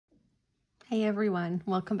Hey everyone,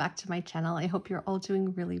 welcome back to my channel. I hope you're all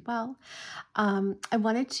doing really well. I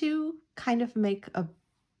wanted to kind of make a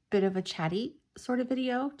bit of a chatty sort of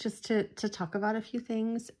video just to talk about a few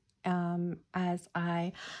things as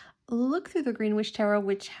I look through the Green Wish Tarot,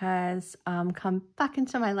 which has come back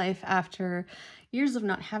into my life after years of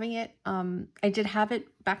not having it. I did have it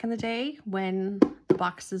back in the day when the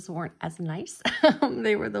boxes weren't as nice.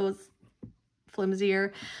 They were those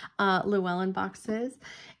flimsier Llewellyn boxes.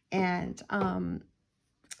 And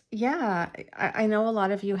yeah, I know a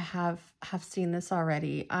lot of you have seen this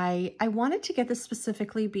already. I wanted to get this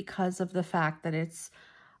specifically because of the fact that it's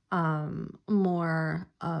more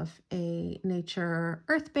of a nature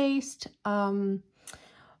earth-based,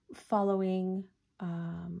 following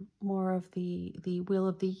more of the wheel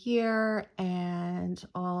of the year and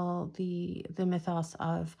all the mythos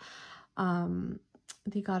of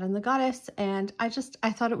the god and the goddess. And I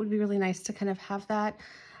thought it would be really nice to kind of have that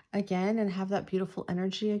again and have that beautiful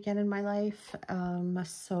energy again in my life.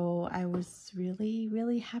 So I was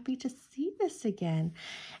really happy to see this again.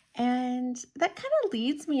 And that kind of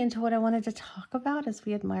leads me into what I wanted to talk about as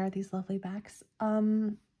we admire these lovely backs.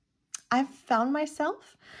 I've found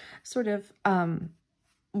myself sort of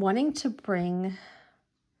wanting to bring,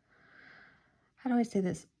 how do I say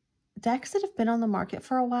this, decks that have been on the market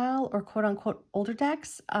for a while, or quote unquote older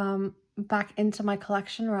decks, back into my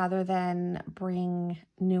collection rather than bring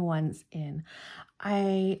new ones in.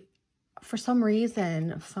 I, for some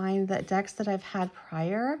reason, find that decks that I've had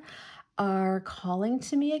prior are calling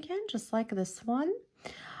to me again, just like this one.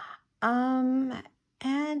 And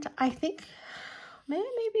I think maybe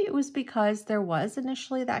it was because there was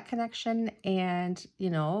initially that connection and, you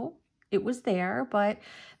know, it was there, but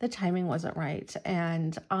the timing wasn't right.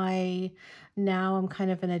 And now I'm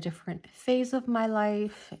kind of in a different phase of my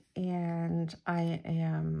life, and I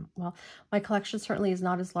am, well, my collection certainly is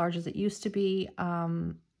not as large as it used to be. My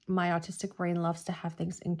autistic brain loves to have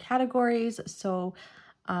things in categories. So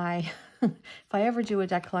if I ever do a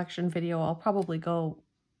deck collection video, I'll probably go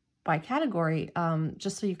by category,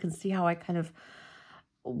 just so you can see how I kind of,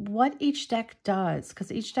 what each deck does,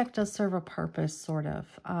 because each deck does serve a purpose, sort of,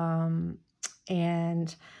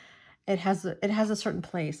 and it has a certain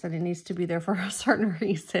place and it needs to be there for a certain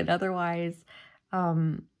reason. Otherwise,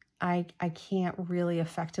 I can't really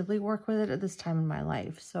effectively work with it at this time in my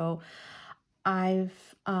life. So I've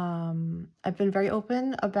been very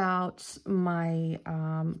open about my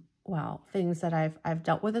things that I've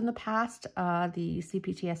dealt with in the past, the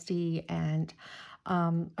CPTSD, and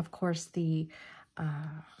of course the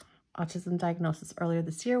autism diagnosis earlier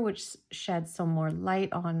this year, which shed some more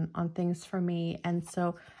light on things for me. And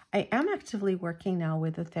so I am actively working now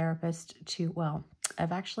with a therapist to, well,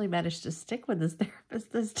 I've actually managed to stick with this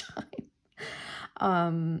therapist this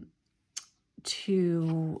time,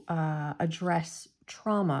 to address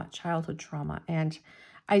trauma, childhood trauma. And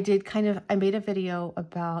I made a video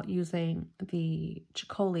about using the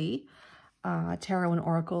Chatty Tarot and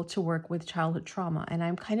Oracle to work with childhood trauma. And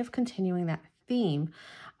I'm kind of continuing that theme.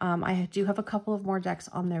 I do have a couple of more decks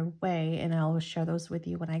on their way, and I'll share those with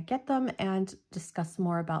you when I get them and discuss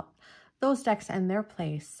more about those decks and their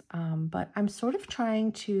place. But I'm sort of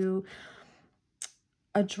trying to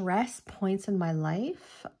address points in my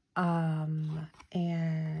life, and,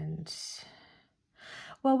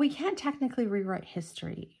 well, we can't technically rewrite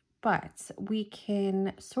history, but we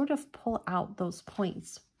can sort of pull out those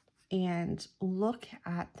points and look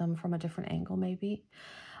at them from a different angle, maybe.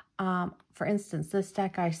 For instance, this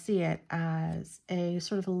deck, I see it as a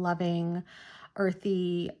sort of loving,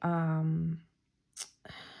 earthy,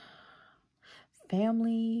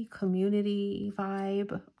 family, community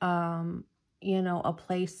vibe, you know, a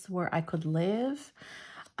place where I could live.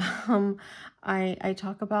 I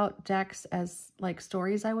talk about decks as like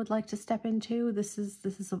stories I would like to step into. This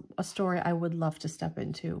is a story I would love to step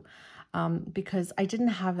into, because I didn't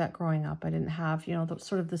have that growing up. I didn't have, you know,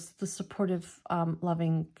 the supportive,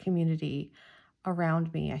 loving community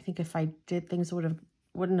around me. I think if I did, things wouldn't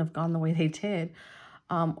have gone the way they did,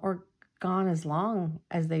 or gone as long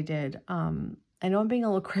as they did. I know I'm being a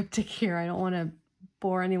little cryptic here. I don't want to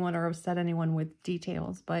bore anyone or upset anyone with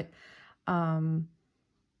details, but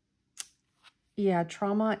yeah,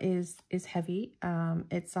 trauma is heavy.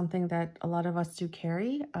 It's something that a lot of us do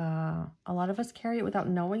carry. A lot of us carry it without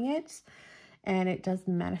knowing it, and it does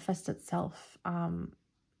manifest itself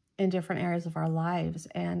in different areas of our lives.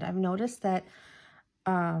 And I've noticed that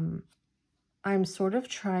I'm sort of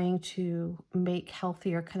trying to make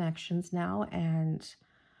healthier connections now and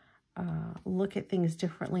look at things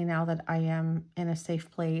differently now that I am in a safe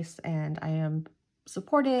place and I am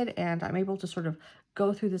supported and I'm able to sort of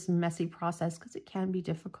go through this messy process because it can be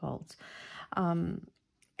difficult. And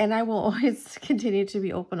I will always continue to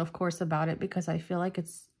be open, of course, about it, because I feel like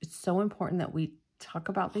it's so important that we talk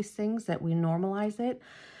about these things, that we normalize it.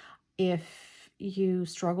 If you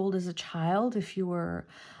struggled as a child, if you were,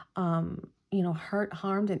 hurt,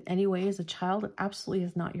 harmed in any way as a child, it absolutely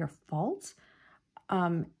is not your fault.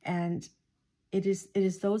 And it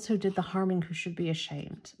is those who did the harming who should be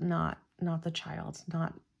ashamed, not the child,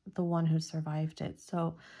 not the one who survived it.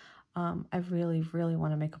 So I really, really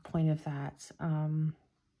want to make a point of that.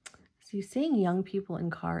 So you're seeing young people in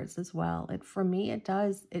cards as well. For me, it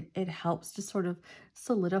does. It helps to sort of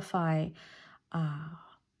solidify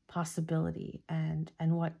possibility and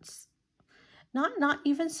what's not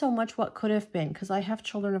even so much what could have been, because I have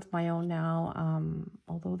children of my own now,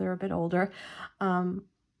 although they're a bit older.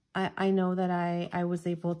 I know that I was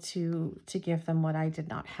able to give them what I did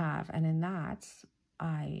not have, and in that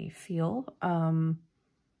I feel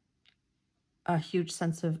a huge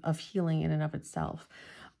sense of healing in and of itself.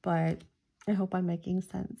 But I hope I'm making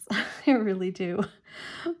sense. I really do.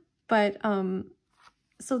 But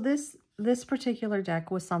so this particular deck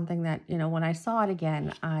was something that, when I saw it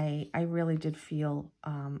again, I really did feel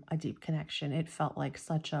a deep connection. It felt like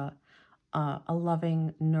such a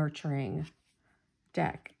loving, nurturing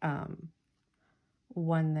deck.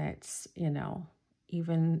 One that's,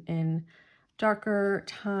 even in darker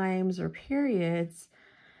times or periods,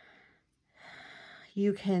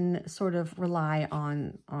 you can sort of rely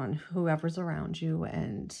on whoever's around you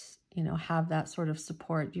and, have that sort of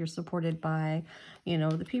support. You're supported by,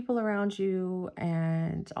 the people around you,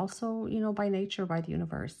 and also, by nature, by the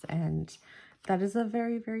universe. And that is a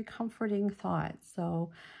very, very comforting thought.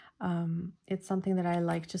 So it's something that I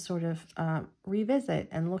like to sort of revisit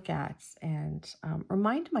and look at and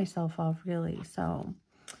remind myself of, really. So,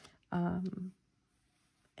 and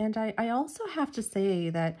I also have to say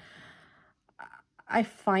that I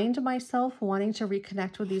find myself wanting to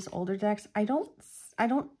reconnect with these older decks. I don't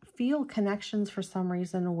feel connections for some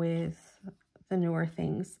reason with the newer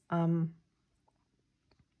things. I'm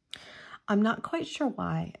not quite sure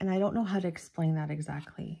why, and I don't know how to explain that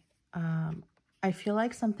exactly. I feel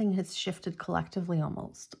like something has shifted collectively,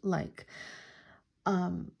 almost like,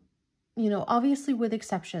 obviously with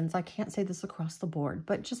exceptions. I can't say this across the board,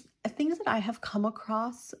 but just things that I have come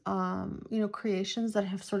across, creations that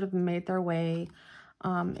have sort of made their way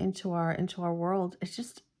into our world. It's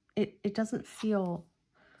just, it doesn't feel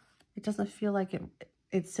like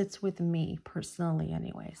it sits with me personally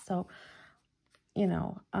anyway. So,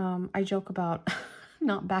 I joke about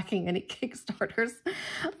not backing any Kickstarters,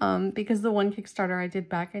 because the one Kickstarter I did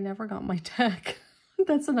back, I never got my deck.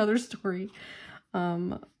 That's another story.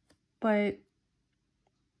 But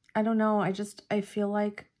I don't know. I feel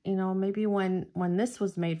like, maybe when this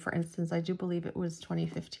was made, for instance, I do believe it was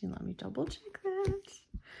 2015. Let me double check that.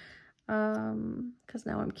 Because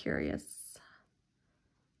now I'm curious.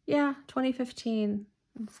 Yeah, 2015.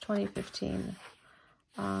 It's 2015.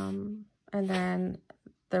 And then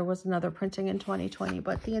there was another printing in 2020,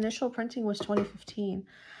 but the initial printing was 2015.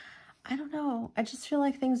 I don't know. I just feel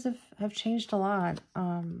like things have changed a lot.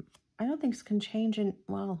 I know things can change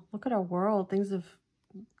well, look at our world. Things have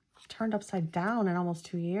turned upside down in almost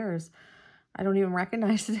 2 years. I don't even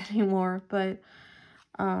recognize it anymore, but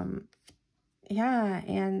yeah,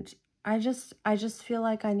 and I just feel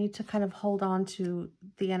like I need to kind of hold on to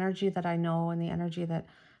the energy that I know and the energy that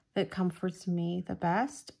comforts me the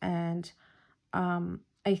best, and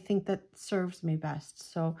I think that serves me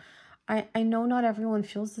best. So I know not everyone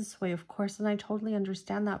feels this way, of course, and I totally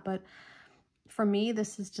understand that, but for me,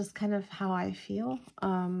 this is just kind of how I feel.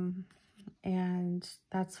 And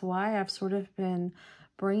that's why I've sort of been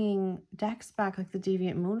bringing decks back, like the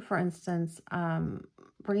Deviant Moon, for instance,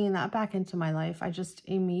 bringing that back into my life. I just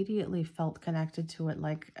immediately felt connected to it.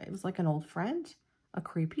 Like it was like an old friend, a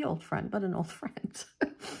creepy old friend, but an old friend.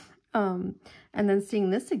 And then seeing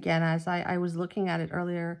this again, as I was looking at it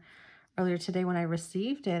earlier today when I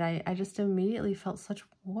received it, I just immediately felt such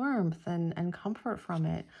warmth and comfort from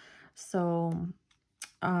it. So,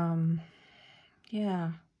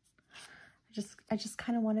 yeah, I just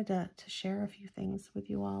kind of wanted to share a few things with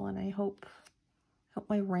you all, and I hope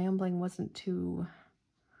my rambling wasn't too,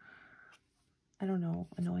 I don't know,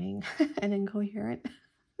 annoying and incoherent.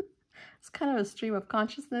 It's kind of a stream of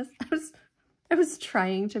consciousness. I was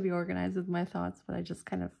trying to be organized with my thoughts, but I just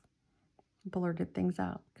kind of blurted things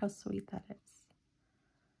out. How sweet that is.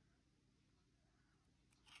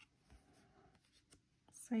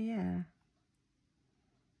 So yeah,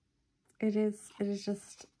 it is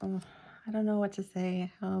just, I don't know what to say.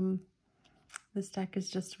 This deck is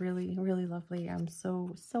just really, really lovely. I'm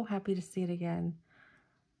so happy to see it again.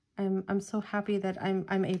 I'm so happy that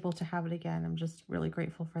I'm able to have it again. I'm just really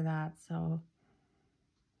grateful for that. So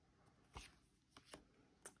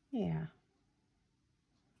yeah,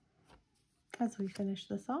 as we finish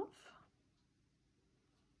this off,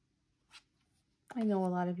 I know a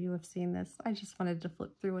lot of you have seen this. I just wanted to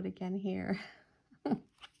flip through it again here.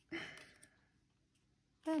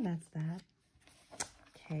 And that's that.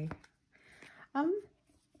 Okay.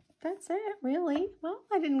 That's it, really. Well,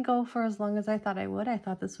 I didn't go for as long as I thought I would. I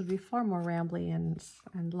thought this would be far more rambly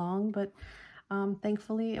and long, but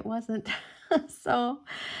thankfully it wasn't. So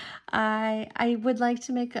I would like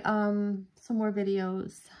to make some more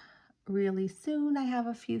videos really soon. I have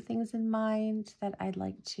a few things in mind that I'd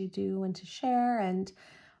like to do and to share, and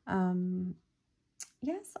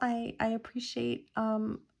yes, I appreciate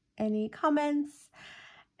any comments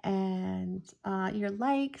and your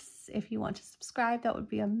likes. If you want to subscribe, that would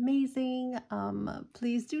be amazing.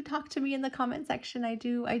 Please do talk to me in the comment section. I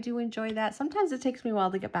do enjoy that. Sometimes it takes me a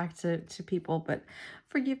while to get back to people, but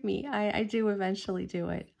forgive me, I do eventually do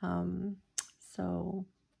it. So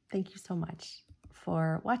thank you so much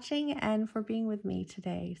for watching and for being with me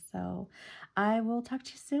today. So I will talk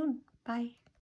to you soon. Bye.